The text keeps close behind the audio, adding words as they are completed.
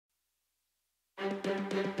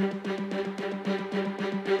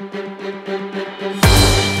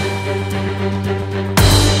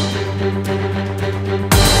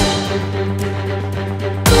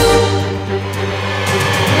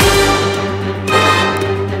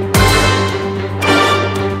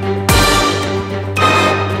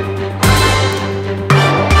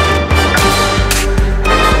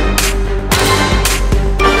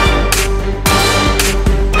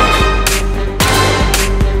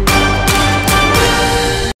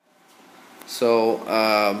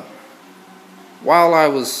So while I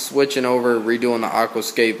was switching over, redoing the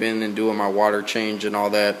aquascaping and doing my water change and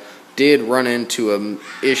all that, did run into an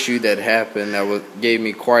issue that happened that gave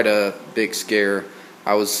me quite a big scare.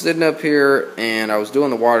 I was sitting up here and I was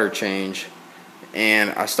doing the water change,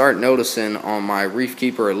 and I started noticing on my Reef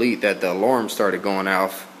Keeper Elite that the alarm started going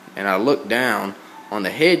off, and I looked down on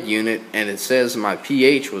the head unit and it says my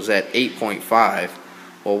pH was at 8.5.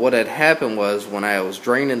 Well, what had happened was when I was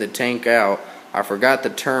draining the tank out, I forgot to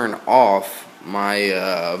turn off my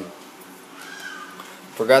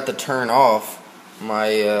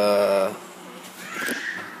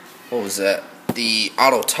what was that? The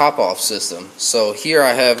auto top-off system. So here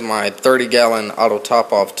I have my 30-gallon auto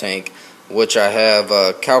top-off tank, which I have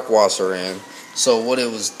a Saltwater in. So what it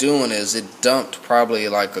was doing is it dumped probably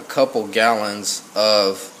like a couple gallons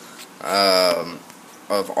of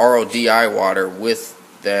RODI water with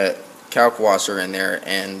that Saltwater in there,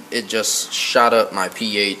 and it just shot up my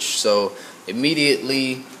pH. So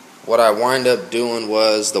immediately what I wind up doing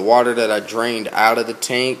was the water that I drained out of the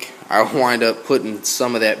tank, I wind up putting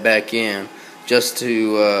some of that back in just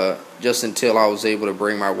until I was able to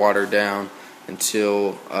bring my water down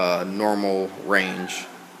until normal range.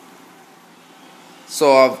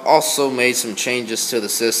 So I've also made some changes to the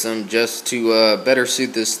system just to better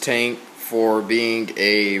suit this tank for being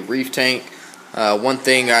a reef tank. One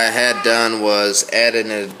thing I had done was add an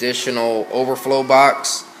additional overflow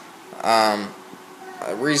box.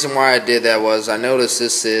 The reason why I did that was I noticed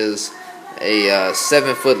this is a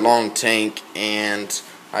 7-foot long tank, and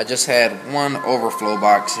I just had one overflow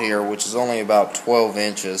box here, which is only about 12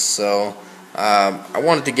 inches. So I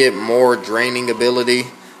wanted to get more draining ability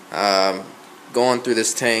going through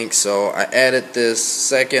this tank, so I added this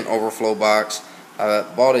second overflow box. I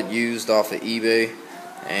bought it used off of eBay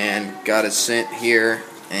and got it sent here,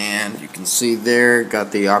 and you can see there,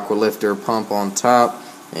 got the aqua lifter pump on top,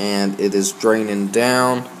 and it is draining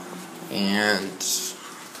down and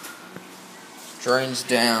drains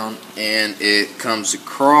down, and it comes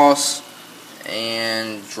across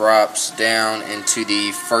and drops down into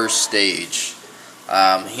the first stage.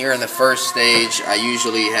 Here in the first stage, I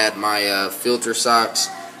usually had my filter socks,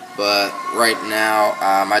 but right now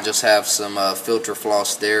I just have some filter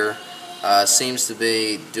floss there. Seems to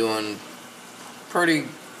be doing pretty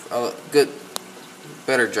good,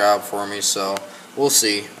 better job for me, so we'll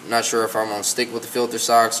see. I'm not sure if I'm going to stick with the filter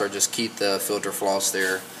socks or just keep the filter floss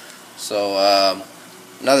there. So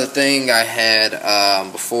another thing I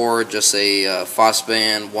had before, just a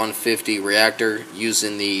Phosban 150 reactor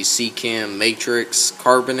using the Chem Matrix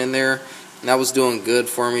carbon in there, and that was doing good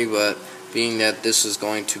for me, but being that this is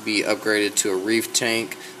going to be upgraded to a reef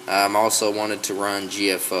tank, I also wanted to run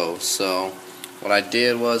GFO. So what I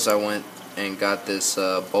did was I went and got this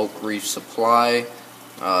bulk reef supply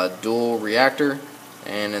dual reactor,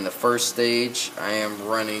 and in the first stage I am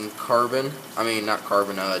running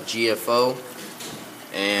GFO,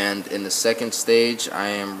 and in the second stage I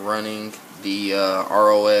am running the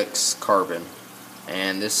ROX carbon,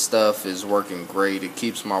 and this stuff is working great. It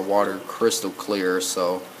keeps my water crystal clear,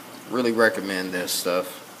 so really recommend this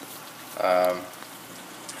stuff.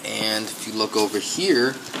 And if you look over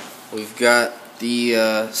here, we've got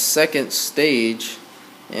the second stage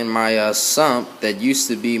in my sump that used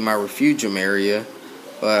to be my refugium area,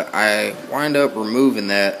 but I wind up removing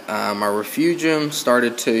that. My refugium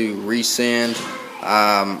started to rescind.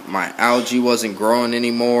 My algae wasn't growing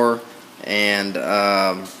anymore, and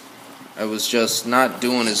it was just not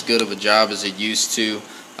doing as good of a job as it used to.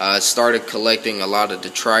 It started collecting a lot of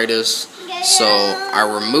detritus, so I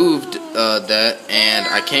removed that, and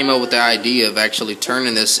I came up with the idea of actually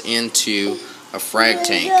turning this into a frag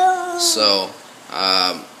tank. So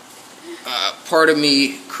part of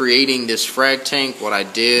me creating this frag tank, what I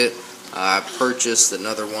did, I purchased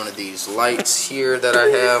another one of these lights here that I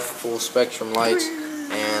have, full spectrum lights,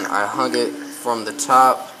 and I hung it from the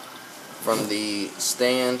top, from the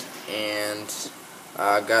stand, and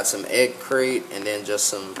I got some egg crate and then just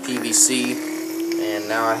some PVC, and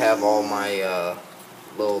now I have all my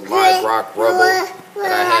little live rock rubble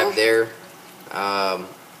that I have there.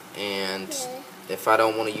 And if I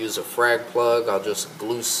don't want to use a frag plug, I'll just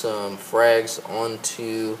glue some frags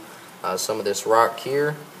onto some of this rock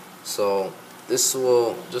here. So this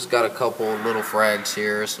will just got a couple little frags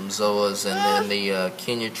here, some zoas, and then the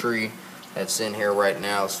Kenya tree that's in here right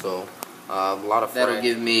now. So a lot of frags. That'll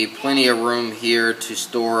give me plenty of room here to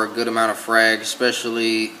store a good amount of frags,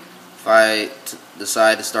 especially if I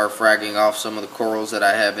decide to start fragging off some of the corals that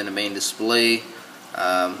I have in the main display.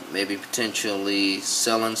 Maybe potentially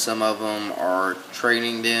selling some of them or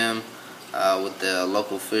trading them with the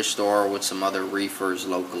local fish store with some other reefers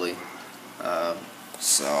locally.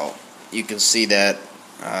 So you can see that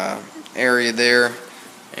area there.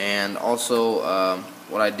 And also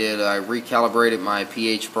what I did, I recalibrated my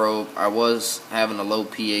pH probe. I was having a low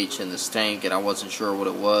pH in this tank and I wasn't sure what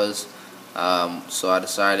it was, so I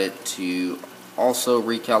decided to also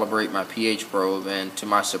recalibrate my pH probe, and to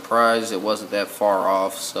my surprise it wasn't that far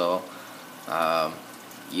off. So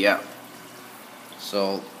yeah,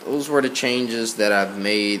 so those were the changes that I've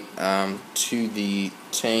made to the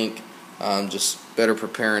tank, just better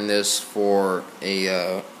preparing this for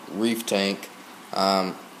a reef tank.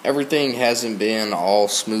 Everything hasn't been all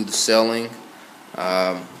smooth sailing.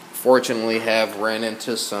 Fortunately, have ran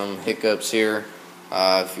into some hiccups here.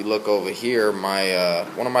 If you look over here, my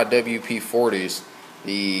one of my WP-40s,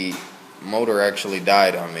 the motor actually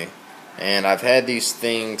died on me, and I've had these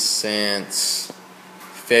things since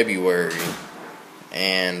February,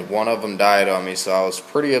 and one of them died on me, so I was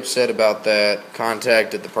pretty upset about that.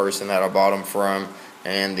 Contacted the person that I bought them from,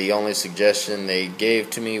 and the only suggestion they gave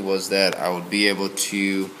to me was that I would be able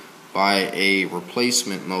to buy a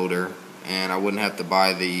replacement motor and I wouldn't have to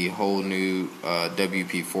buy the whole new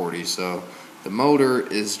WP-40. So the motor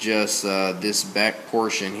is just this back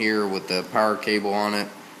portion here with the power cable on it,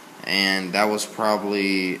 and that was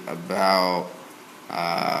probably about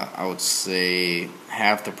I would say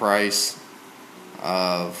half the price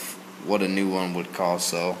of what a new one would cost.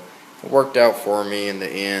 So it worked out for me in the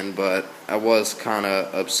end, but I was kind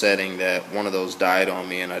of upsetting that one of those died on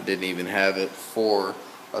me and I didn't even have it for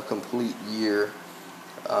a complete year.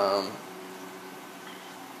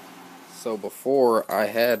 So before, I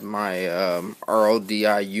had my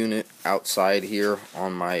RODI unit outside here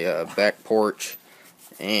on my back porch,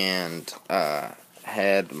 and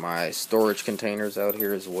had my storage containers out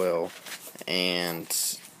here as well. And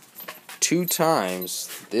 2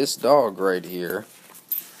 times this dog right here,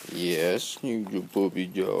 yes, you puppy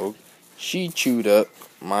dog, she chewed up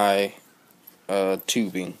my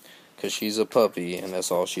tubing, because she's a puppy and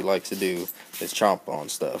that's all she likes to do is chomp on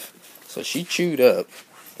stuff. So she chewed up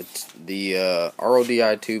the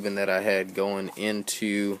RODI tubing that I had going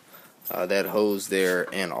into that hose there,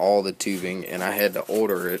 and all the tubing, and I had to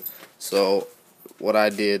order it. So what I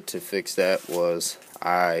did to fix that was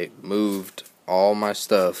I moved all my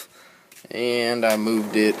stuff, and I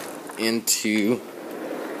moved it into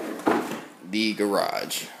the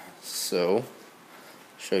garage. So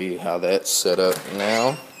show you how that's set up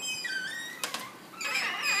now.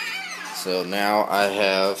 So now I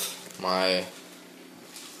have my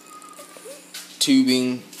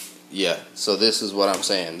tubing. Yeah, so this is what I'm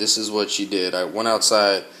saying. This is what she did. I went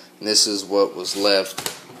outside, and this is what was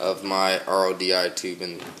left of my RODI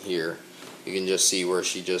tubing here. You can just see where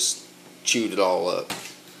she just chewed it all up.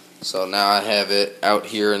 So now I have it out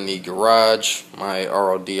here in the garage, my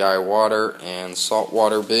RODI water and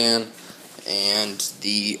saltwater bin, and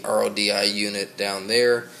the RODI unit down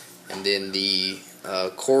there, and then the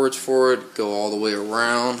cords for it go all the way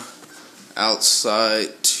around outside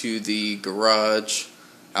to the garage,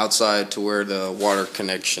 outside to where the water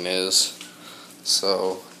connection is.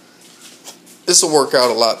 So this will work out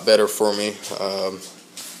a lot better for me. I'm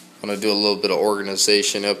going to do a little bit of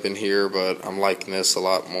organization up in here, but I'm liking this a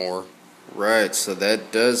lot more. Right, so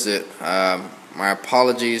that does it. My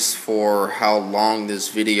apologies for how long this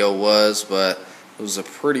video was, but it was a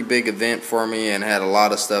pretty big event for me and had a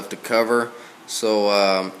lot of stuff to cover.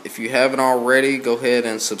 So if you haven't already, go ahead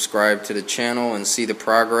and subscribe to the channel and see the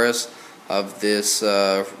progress of this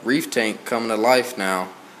reef tank coming to life now.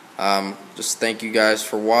 Just thank you guys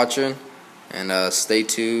for watching, and stay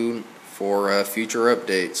tuned for future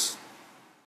updates.